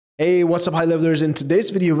Hey, what's up, high levelers? In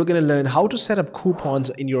today's video, we're going to learn how to set up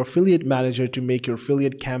coupons in your affiliate manager to make your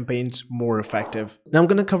affiliate campaigns more effective. Now, I'm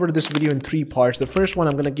going to cover this video in three parts. The first one,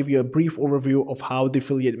 I'm going to give you a brief overview of how the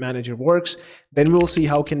affiliate manager works. Then we'll see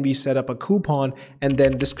how can we set up a coupon and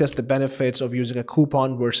then discuss the benefits of using a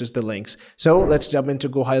coupon versus the links. So let's jump into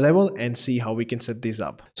Go High Level and see how we can set these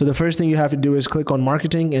up. So the first thing you have to do is click on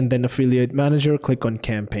marketing and then affiliate manager, click on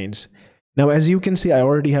campaigns. Now, as you can see, I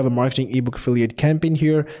already have a marketing ebook affiliate campaign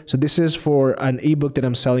here. So this is for an ebook that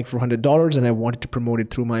I'm selling for $100 and I wanted to promote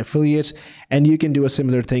it through my affiliates. And you can do a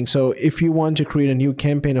similar thing. So if you want to create a new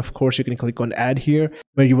campaign, of course, you can click on add here,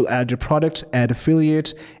 where you will add your products, add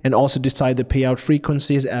affiliates, and also decide the payout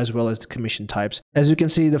frequencies as well as the commission types. As you can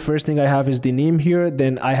see, the first thing I have is the name here.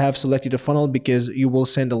 Then I have selected a funnel because you will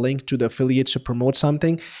send a link to the affiliates to promote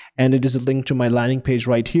something. And it is a link to my landing page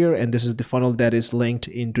right here. And this is the funnel that is linked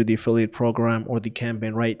into the affiliate program or the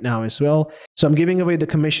campaign right now as well. So I'm giving away the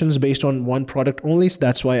commissions based on one product only. So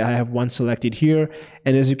that's why I have one selected here.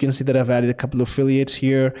 And as you can see that I've added a couple of affiliates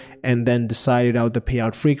here and then decided out the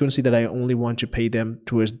payout frequency that I only want to pay them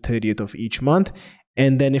towards the 30th of each month.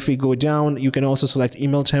 And then if we go down, you can also select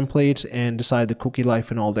email templates and decide the cookie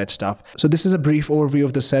life and all that stuff. So this is a brief overview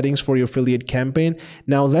of the settings for your affiliate campaign.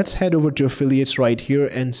 Now let's head over to affiliates right here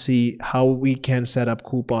and see how we can set up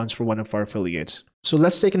coupons for one of our affiliates. So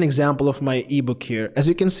let's take an example of my ebook here. As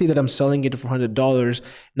you can see that I'm selling it for $100.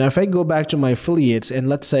 Now, if I go back to my affiliates and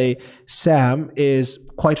let's say Sam is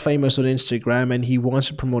quite famous on Instagram and he wants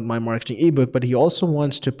to promote my marketing ebook, but he also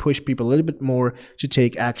wants to push people a little bit more to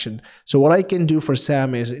take action. So what I can do for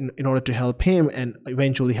Sam is in order to help him and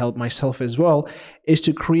eventually help myself as well, is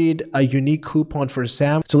to create a unique coupon for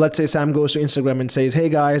Sam. So let's say Sam goes to Instagram and says, hey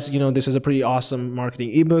guys, this is a pretty awesome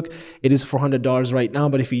marketing ebook. It is for $100 right now,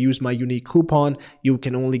 but if you use my unique coupon, you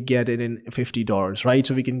can only get it in $50, right?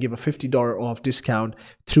 So we can give a $50 off discount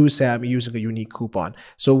through Sam using a unique coupon.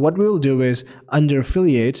 So what we'll do is under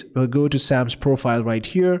affiliates, we'll go to Sam's profile right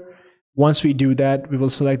here. Once we do that, we will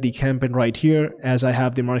select the campaign right here as I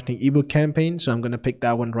have the marketing ebook campaign. So I'm going to pick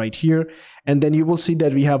that one right here. And then you will see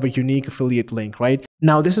that we have a unique affiliate link, right?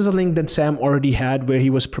 Now, this is a link that Sam already had where he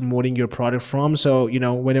was promoting your product from. So,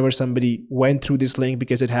 whenever somebody went through this link,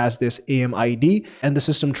 because it has this AMID and the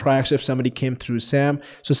system tracks if somebody came through Sam.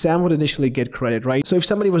 So Sam would initially get credit, right? So if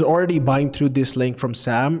somebody was already buying through this link from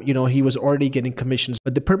Sam, he was already getting commissions.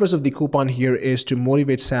 But the purpose of the coupon here is to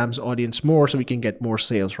motivate Sam's audience more so we can get more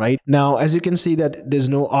sales, right? Now, as you can see that there's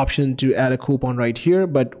no option to add a coupon right here,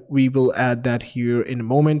 but we will add that here in a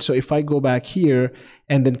moment. So if I go back here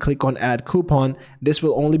and then click on add coupon, this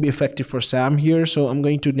will only be effective for Sam here. So I'm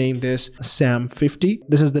going to name this Sam50.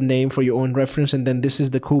 This is the name for your own reference. And then this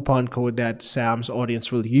is the coupon code that Sam's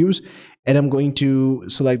audience will use. And I'm going to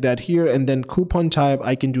select that here, and then coupon type,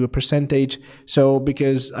 I can do a percentage. So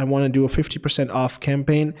because I want to do a 50% off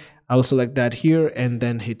campaign, I'll select that here and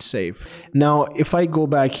then hit save. Now, if I go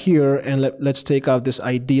back here and let's take out this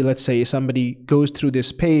ID, let's say somebody goes through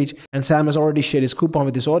this page and Sam has already shared his coupon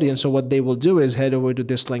with his audience. So what they will do is head over to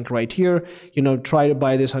this link right here, try to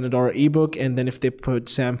buy this $100 ebook. And then if they put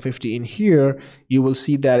Sam50 in here, you will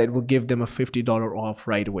see that it will give them a $50 off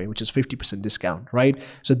right away, which is 50% discount, right?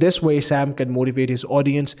 So this way Sam can motivate his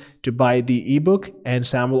audience to buy the ebook and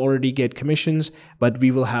Sam will already get commissions, but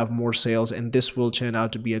we will have more sales and this will turn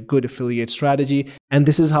out to be a good affiliate strategy. And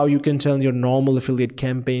this is how you can turn your normal affiliate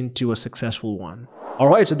campaign to a successful one. All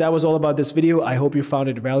right, so that was all about this video. I hope you found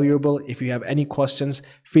it valuable. If you have any questions,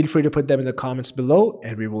 feel free to put them in the comments below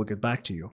and we will get back to you.